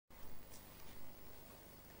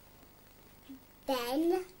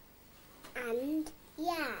Ben and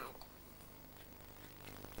Yad.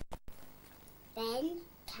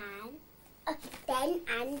 Ben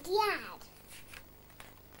and Yad.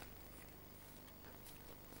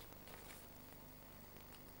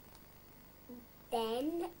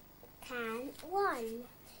 Ben can one.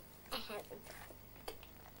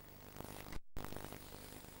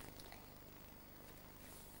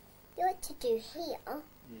 What to do here?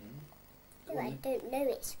 No, I don't know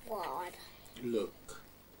its word. Look.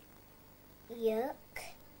 Look.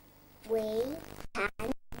 We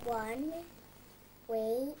can one.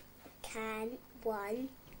 We can one.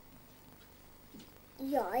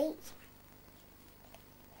 Right.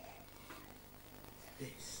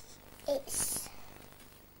 This. It's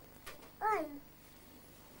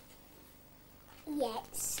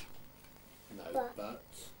yes. No, But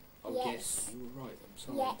oh yes. yes, you were right. I'm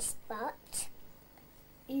sorry. Yes, but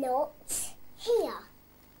not here.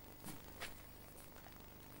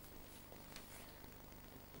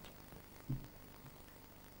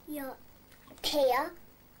 You're here.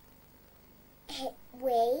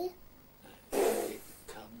 We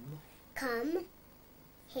come.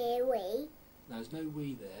 Here we. No, there's no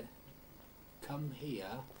we there. Come here.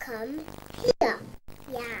 Come here.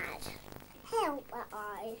 Yad. Help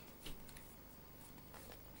I.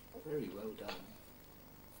 Very well done.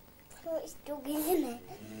 Oh, it's dog, isn't it?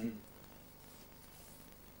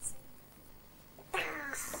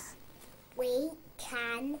 We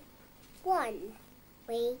can one.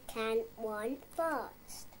 We can one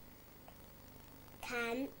first.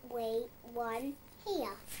 Can we one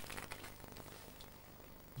here?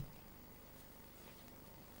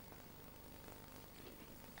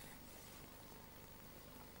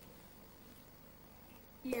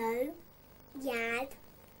 No, Yad,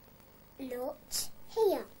 not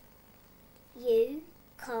here. You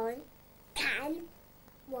can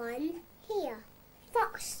one here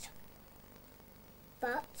first.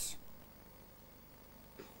 But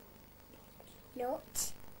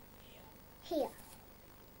not here.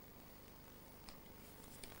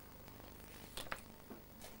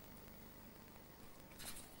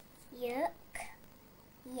 Look,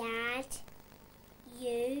 Yad,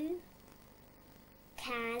 you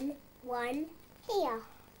can one here.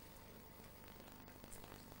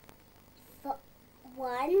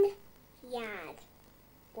 One Yad,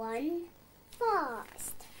 one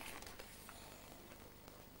first.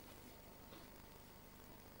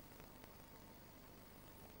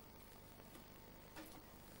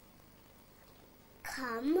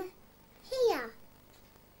 Come here,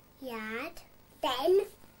 Yad. Then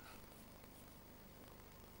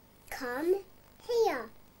come here,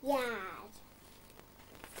 Yad.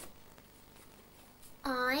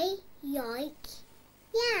 I like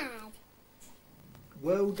Yad.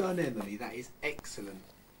 Well done, Emily. That is excellent.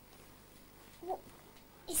 What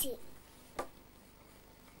is it?